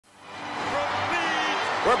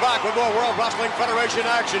We're back with more World Wrestling Federation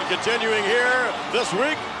action continuing here this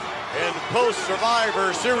week in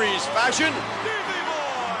post-Survivor Series fashion.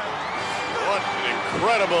 What an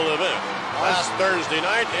incredible event last Thursday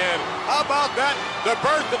night, and how about that, the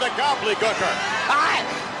birth of the gobbledygooker.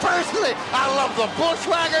 Personally, I love the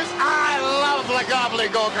bushwhackers. I love the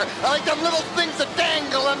gobbledygooker. I like them little things that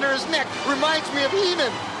dangle under his neck. Reminds me of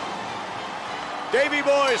He-Man. Davey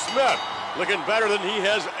Boy Smith looking better than he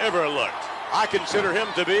has ever looked. I consider him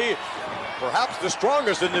to be perhaps the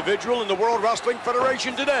strongest individual in the World Wrestling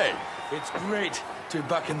Federation today. It's great to be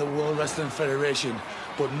back in the World Wrestling Federation,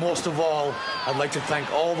 but most of all, I'd like to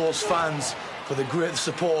thank all those fans for the great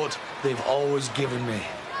support they've always given me.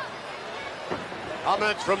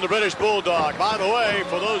 Comments from the British Bulldog. By the way,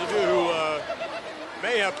 for those of you who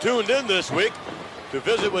may have tuned in this week to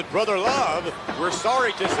visit with Brother Love, we're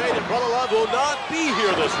sorry to say that Brother Love will not be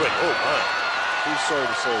here this week. Oh, my. Who's sorry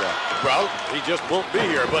to say that? Well, he just won't be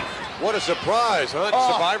here, but what a surprise, huh?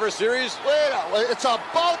 Survivor Series? Wait, it's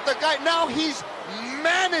about the guy. Now he's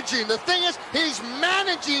managing. The thing is, he's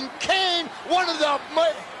managing Kane, one of the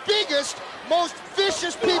biggest, most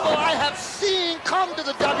vicious people I have seen come to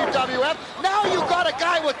the WWF. Now you got a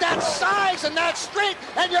guy with that size and that strength,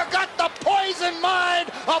 and you got the poison mind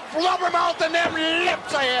of Blubbermouth and them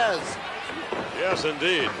lips of his. Yes,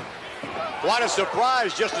 indeed. Quite a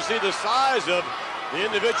surprise just to see the size of the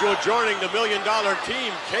individual joining the $1 Million Team,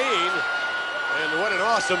 Kane. And what an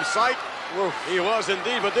awesome sight he was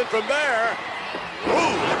indeed. But then from there,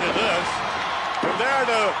 look at this. From there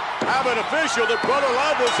to have an official that Brother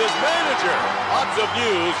Love was his manager. Lots of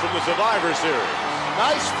news from the Survivor Series.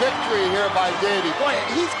 Nice victory here by Davey. Boy,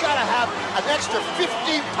 he's got to have an extra 15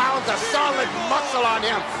 pounds of solid muscle on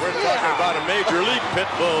him. We're talking about a major league pit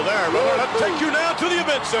bull there. But let's take you now to the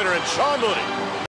event center and Sean Mooney.